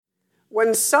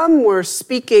When some were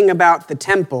speaking about the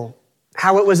temple,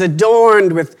 how it was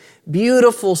adorned with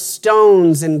beautiful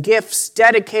stones and gifts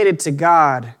dedicated to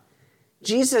God,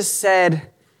 Jesus said,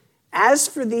 "As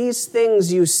for these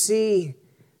things you see,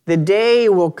 the day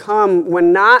will come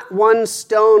when not one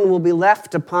stone will be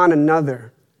left upon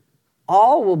another.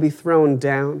 All will be thrown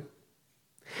down."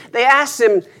 They asked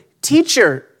him,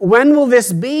 "Teacher, when will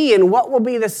this be, and what will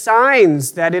be the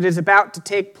signs that it is about to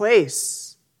take place?"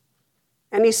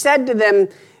 And he said to them,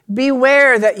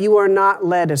 "Beware that you are not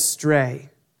led astray.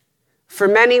 For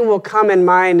many will come in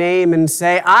my name and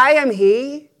say, 'I am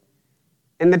he,'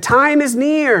 and the time is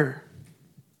near.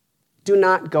 Do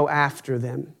not go after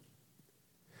them.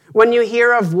 When you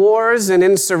hear of wars and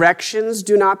insurrections,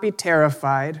 do not be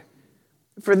terrified,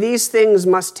 for these things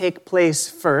must take place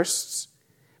first,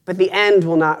 but the end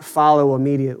will not follow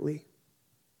immediately."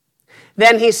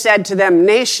 Then he said to them,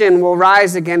 "Nation will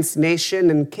rise against nation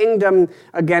and kingdom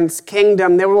against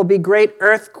kingdom. There will be great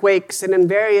earthquakes and in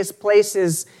various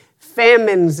places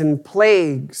famines and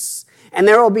plagues, and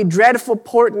there will be dreadful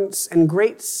portents and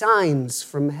great signs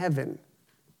from heaven.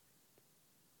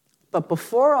 But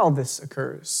before all this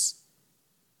occurs,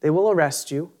 they will arrest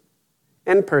you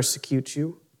and persecute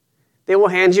you. They will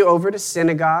hand you over to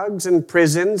synagogues and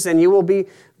prisons, and you will be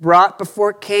brought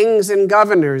before kings and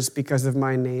governors because of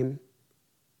my name.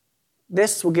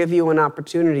 This will give you an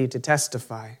opportunity to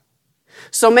testify.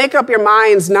 So make up your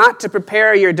minds not to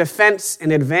prepare your defense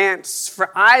in advance,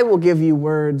 for I will give you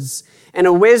words and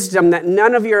a wisdom that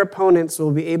none of your opponents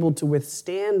will be able to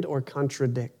withstand or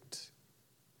contradict.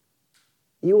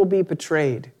 You will be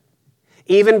betrayed,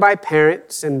 even by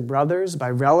parents and brothers, by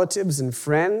relatives and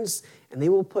friends, and they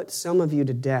will put some of you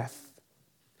to death.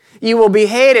 You will be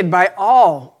hated by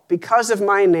all because of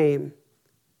my name,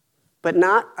 but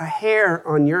not a hair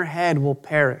on your head will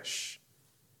perish.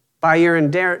 By your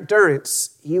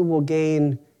endurance, you will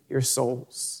gain your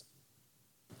souls."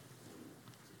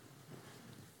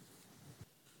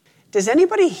 Does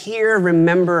anybody here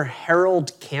remember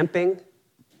Harold Camping?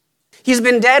 He's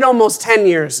been dead almost 10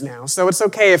 years now, so it's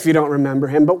okay if you don't remember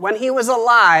him. But when he was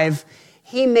alive,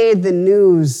 he made the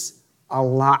news a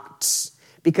lot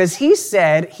because he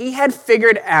said he had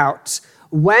figured out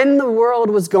when the world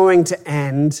was going to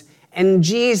end and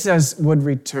Jesus would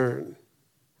return.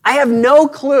 I have no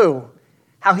clue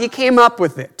how he came up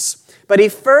with it, but he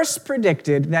first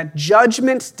predicted that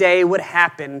Judgment Day would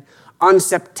happen on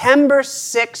September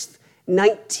 6th,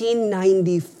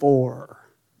 1994.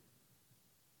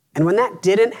 And when that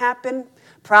didn't happen,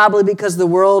 probably because the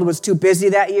world was too busy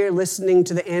that year listening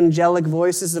to the angelic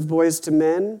voices of Boyz II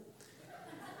Men,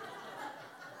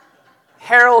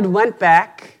 Harold went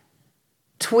back,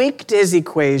 tweaked his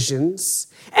equations,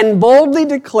 and boldly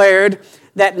declared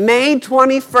that May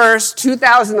 21st,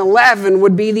 2011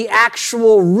 would be the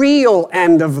actual real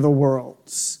end of the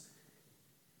world.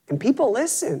 And people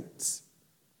listened.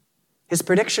 His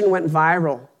prediction went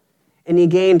viral, and he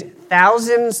gained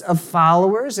thousands of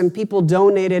followers, and people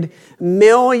donated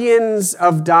millions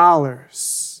of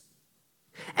dollars.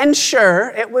 And sure,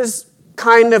 it was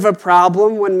kind of a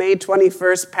problem when May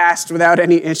 21st passed without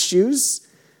any issues.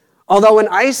 Although in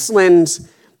Iceland,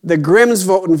 the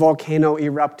Grímsvötn volcano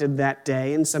erupted that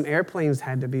day, and some airplanes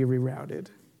had to be rerouted.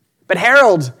 But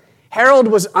Harold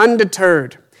was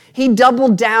undeterred. He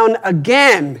doubled down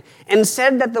again and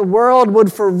said that the world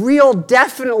would for real,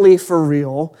 definitely for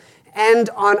real,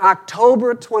 end on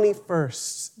October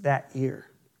 21st that year.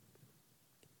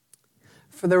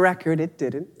 For the record, it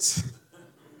didn't.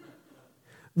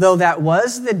 Though that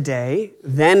was the day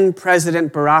then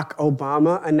President Barack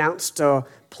Obama announced a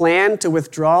plan to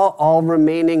withdraw all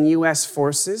remaining U.S.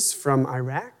 forces from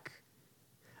Iraq,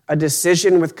 a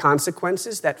decision with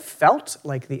consequences that felt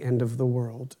like the end of the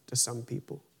world to some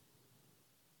people.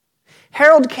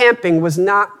 Harold Camping was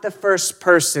not the first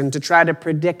person to try to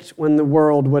predict when the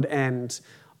world would end,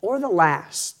 or the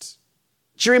last.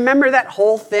 Do you remember that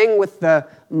whole thing with the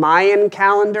Mayan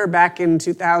calendar back in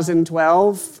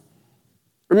 2012?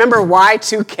 Remember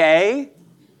Y2K?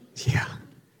 Yeah.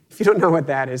 If you don't know what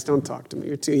that is, don't talk to me.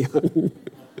 You're too young.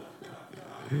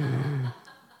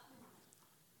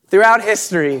 Throughout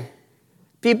history,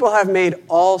 people have made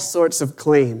all sorts of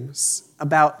claims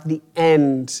about the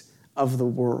end of the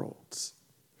world.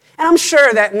 And I'm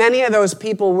sure that many of those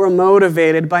people were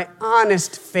motivated by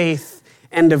honest faith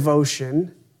and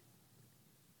devotion,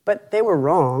 but they were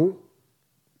wrong.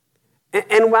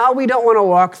 And while we don't want to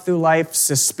walk through life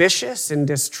suspicious and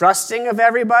distrusting of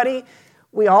everybody,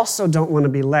 we also don't want to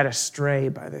be led astray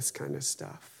by this kind of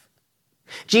stuff.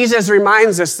 Jesus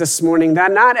reminds us this morning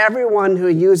that not everyone who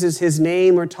uses his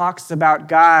name or talks about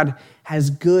God has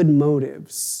good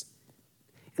motives.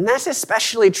 And that's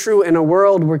especially true in a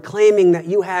world where claiming that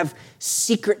you have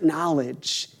secret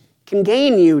knowledge can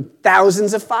gain you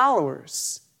thousands of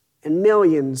followers and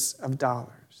millions of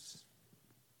dollars.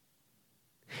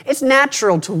 It's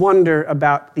natural to wonder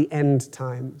about the end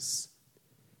times.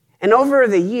 And over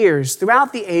the years,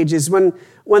 throughout the ages, when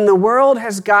the world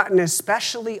has gotten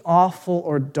especially awful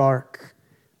or dark,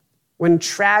 when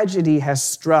tragedy has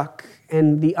struck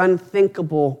and the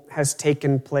unthinkable has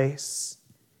taken place,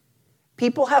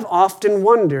 people have often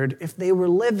wondered if they were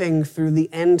living through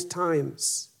the end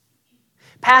times.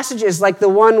 Passages like the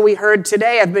one we heard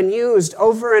today have been used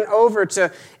over and over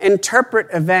to interpret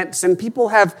events, and people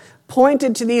have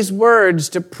pointed to these words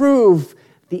to prove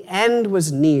the end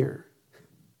was near.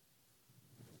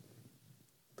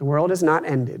 The world has not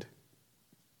ended.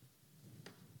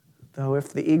 Though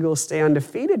if the Eagles stay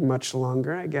undefeated much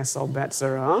longer, I guess all bets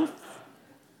are off.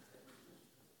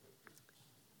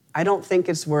 I don't think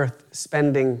it's worth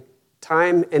spending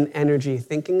time and energy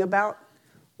thinking about,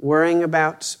 worrying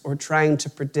about, or trying to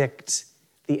predict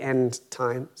the end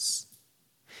times.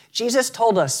 Jesus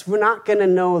told us we're not going to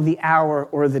know the hour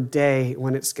or the day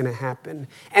when it's going to happen.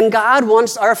 And God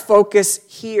wants our focus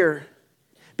here.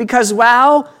 Because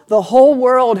while the whole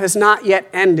world has not yet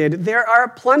ended, there are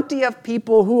plenty of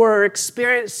people who are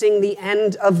experiencing the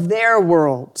end of their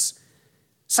worlds.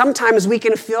 Sometimes we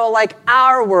can feel like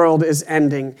our world is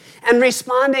ending, and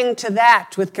responding to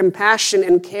that with compassion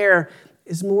and care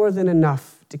is more than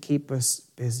enough to keep us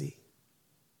busy.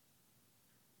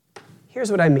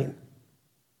 Here's what I mean.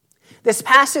 This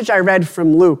passage I read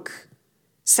from Luke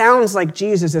sounds like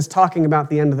Jesus is talking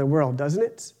about the end of the world, doesn't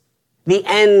it? The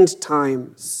end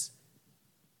times.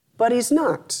 But he's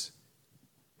not.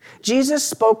 Jesus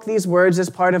spoke these words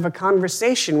as part of a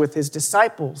conversation with his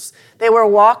disciples. They were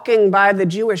walking by the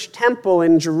Jewish temple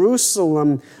in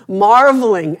Jerusalem,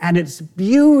 marveling at its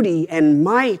beauty and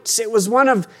might. It was one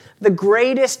of the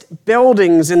greatest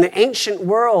buildings in the ancient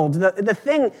world. The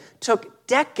thing took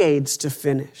decades to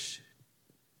finish.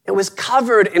 It was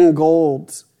covered in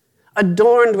gold,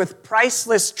 adorned with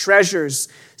priceless treasures.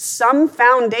 Some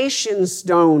foundation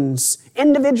stones,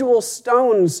 individual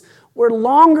stones, were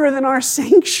longer than our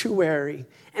sanctuary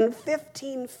and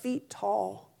 15 feet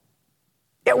tall.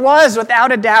 It was,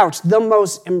 without a doubt, the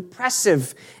most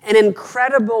impressive and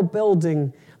incredible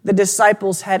building the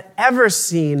disciples had ever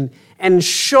seen, and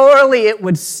surely it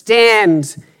would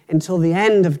stand until the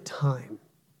end of time.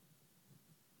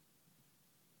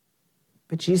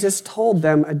 But Jesus told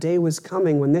them a day was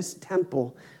coming when this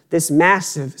temple, this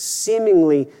massive,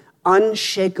 seemingly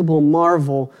unshakable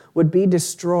marvel, would be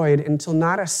destroyed until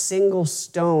not a single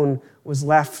stone was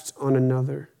left on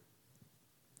another.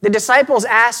 The disciples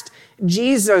asked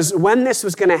Jesus when this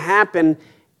was going to happen,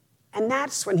 and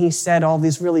that's when he said all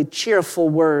these really cheerful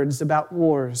words about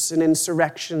wars and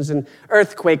insurrections and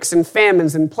earthquakes and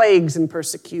famines and plagues and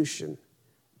persecution.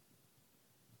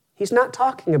 He's not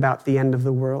talking about the end of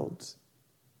the world.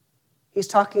 He's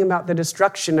talking about the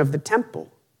destruction of the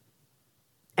temple.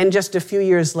 And just a few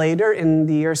years later, in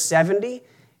the year 70,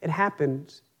 it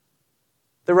happened.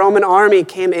 The Roman army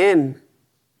came in,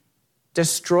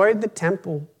 destroyed the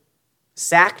temple,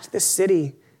 sacked the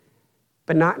city,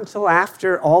 but not until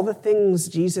after all the things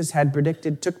Jesus had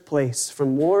predicted took place,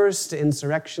 from wars to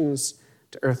insurrections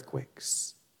to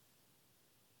earthquakes.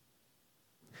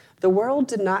 The world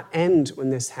did not end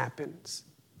when this happened.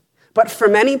 But for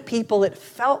many people, it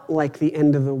felt like the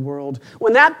end of the world.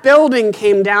 When that building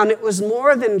came down, it was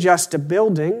more than just a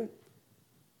building.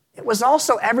 It was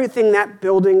also everything that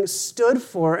building stood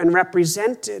for and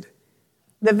represented.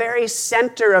 The very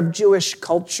center of Jewish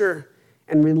culture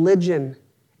and religion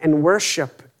and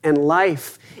worship and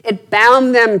life. It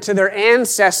bound them to their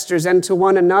ancestors and to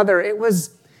one another. It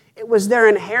was their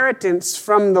inheritance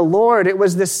from the Lord. It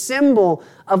was the symbol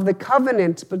of the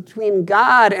covenant between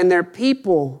God and their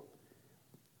people.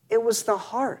 It was the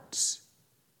heart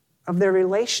of their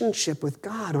relationship with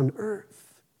God on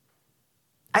earth.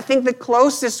 I think the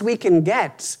closest we can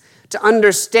get to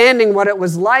understanding what it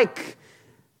was like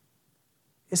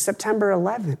is September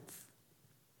 11th,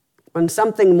 when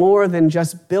something more than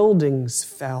just buildings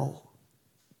fell.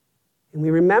 And we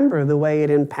remember the way it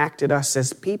impacted us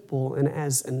as people and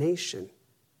as a nation.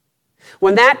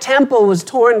 When that temple was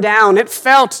torn down, it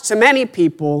felt to many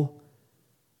people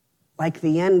like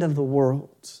the end of the world.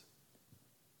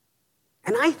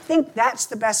 And I think that's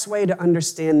the best way to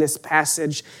understand this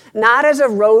passage, not as a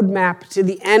roadmap to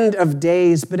the end of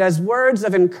days, but as words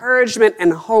of encouragement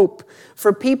and hope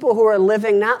for people who are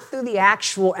living not through the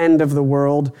actual end of the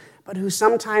world, but who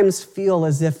sometimes feel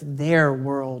as if their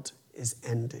world is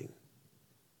ending.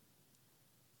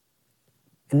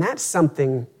 And that's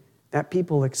something that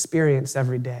people experience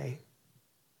every day.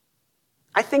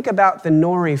 I think about the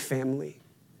Nori family,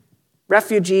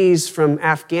 refugees from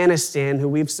Afghanistan who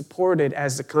we've supported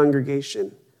as a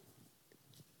congregation.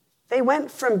 They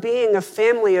went from being a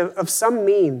family of some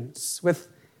means with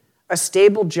a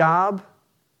stable job,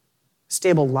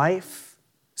 stable life,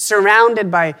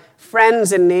 surrounded by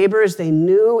friends and neighbors they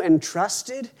knew and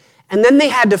trusted, and then they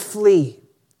had to flee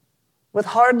with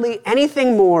hardly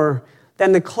anything more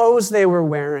than the clothes they were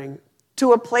wearing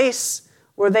to a place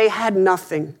where they had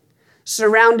nothing,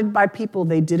 surrounded by people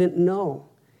they didn't know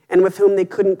and with whom they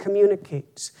couldn't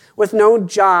communicate, with no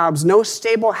jobs, no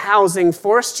stable housing,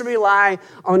 forced to rely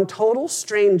on total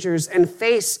strangers and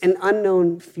face an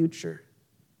unknown future.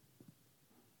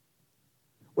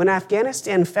 When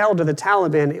Afghanistan fell to the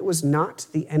Taliban, it was not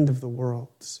the end of the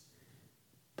world.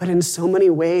 But in so many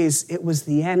ways, it was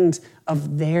the end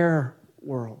of their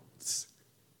worlds.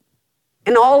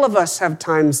 And all of us have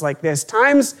times like this,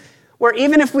 times where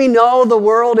even if we know the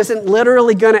world isn't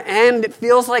literally going to end, it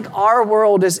feels like our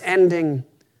world is ending,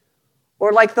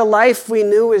 or like the life we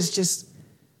knew is just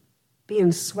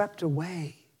being swept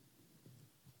away.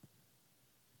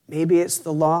 Maybe it's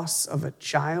the loss of a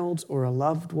child or a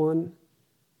loved one.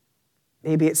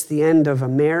 Maybe it's the end of a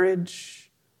marriage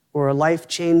or a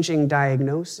life-changing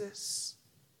diagnosis.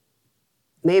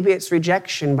 Maybe it's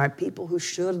rejection by people who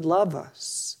should love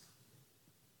us.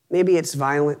 Maybe it's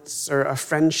violence or a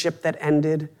friendship that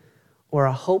ended or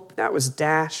a hope that was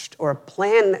dashed or a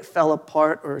plan that fell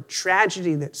apart or a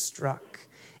tragedy that struck.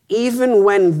 Even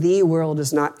when the world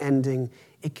is not ending,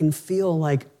 it can feel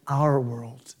like our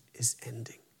world is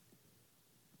ending.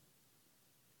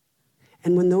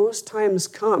 And when those times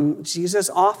come, Jesus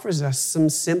offers us some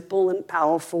simple and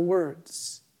powerful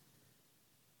words.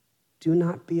 Do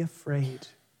not be afraid.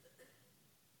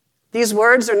 These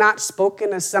words are not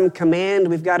spoken as some command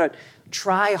we've got to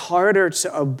try harder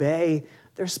to obey.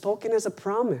 They're spoken as a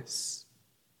promise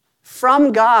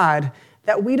from God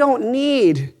that we don't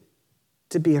need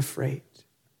to be afraid.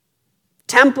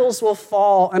 Temples will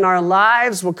fall and our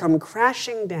lives will come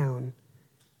crashing down,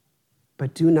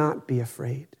 but do not be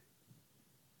afraid.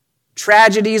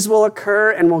 Tragedies will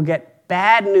occur and we'll get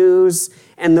bad news,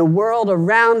 and the world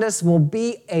around us will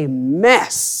be a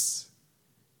mess.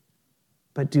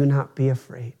 But do not be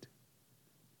afraid.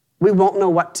 We won't know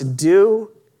what to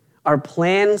do. Our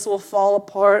plans will fall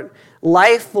apart.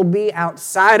 Life will be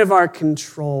outside of our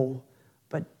control.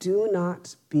 But do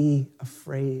not be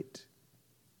afraid.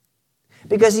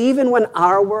 Because even when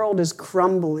our world is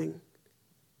crumbling,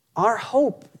 our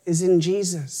hope is in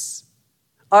Jesus.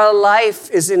 Our life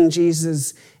is in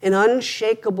Jesus, an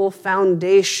unshakable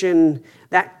foundation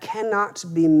that cannot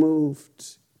be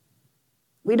moved.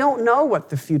 We don't know what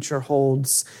the future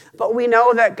holds, but we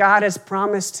know that God has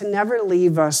promised to never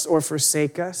leave us or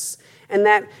forsake us, and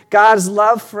that God's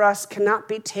love for us cannot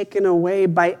be taken away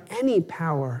by any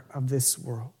power of this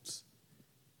world.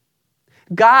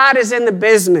 God is in the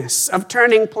business of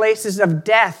turning places of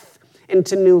death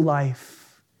into new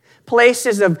life,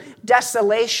 places of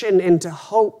desolation into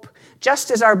hope,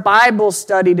 just as our Bible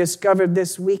study discovered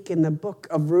this week in the book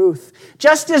of Ruth,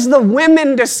 just as the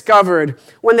women discovered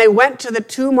when they went to the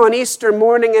tomb on Easter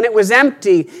morning and it was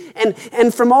empty,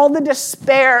 and from all the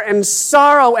despair and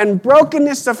sorrow and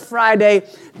brokenness of Friday,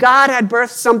 God had birthed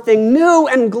something new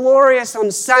and glorious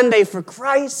on Sunday, for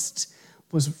Christ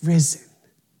was risen.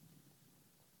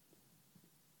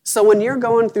 So when you're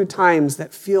going through times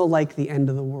that feel like the end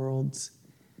of the world,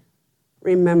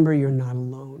 remember you're not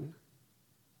alone.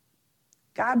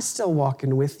 God's still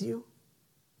walking with you.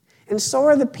 And so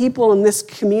are the people in this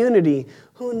community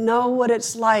who know what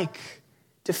it's like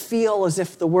to feel as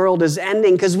if the world is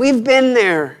ending, because we've been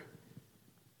there.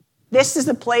 This is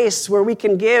a place where we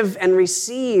can give and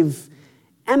receive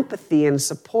empathy and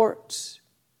support,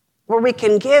 where we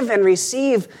can give and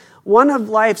receive one of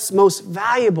life's most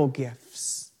valuable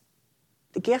gifts,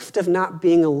 the gift of not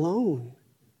being alone,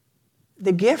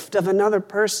 the gift of another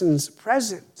person's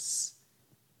presence.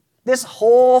 This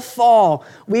whole fall,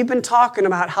 we've been talking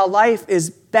about how life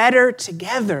is better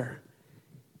together.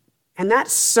 And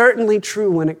that's certainly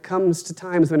true when it comes to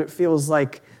times when it feels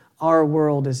like our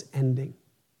world is ending.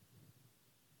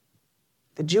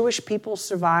 The Jewish people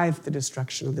survived the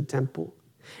destruction of the temple,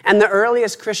 and the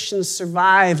earliest Christians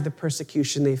survived the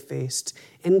persecution they faced,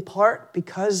 in part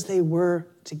because they were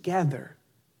together.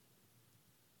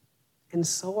 And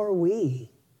so are we.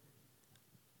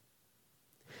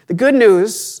 The good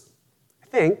news, I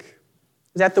think,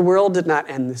 is that the world did not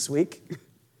end this week.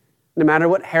 No matter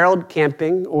what Harold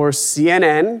Camping or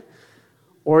CNN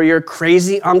or your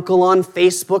crazy uncle on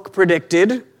Facebook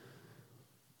predicted,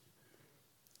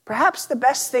 perhaps the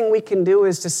best thing we can do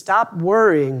is to stop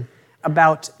worrying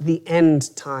about the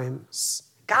end times.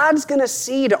 God's going to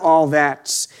see to all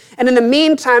that. And in the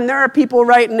meantime, there are people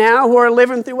right now who are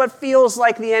living through what feels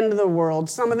like the end of the world.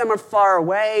 Some of them are far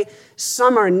away,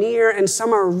 some are near, and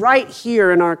some are right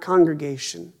here in our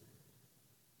congregation.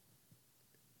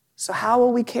 So how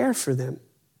will we care for them?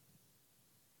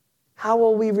 How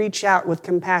will we reach out with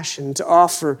compassion to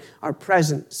offer our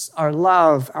presence, our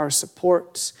love, our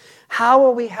support? How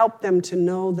will we help them to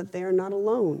know that they are not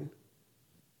alone?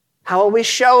 How will we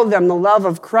show them the love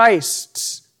of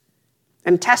Christ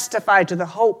and testify to the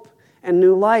hope and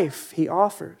new life he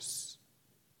offers?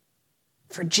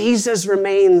 For Jesus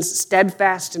remains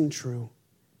steadfast and true.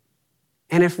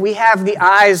 And if we have the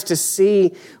eyes to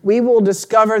see, we will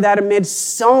discover that amid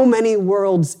so many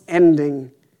worlds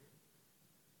ending,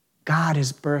 God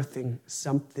is birthing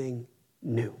something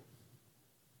new.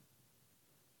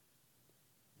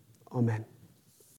 Amen.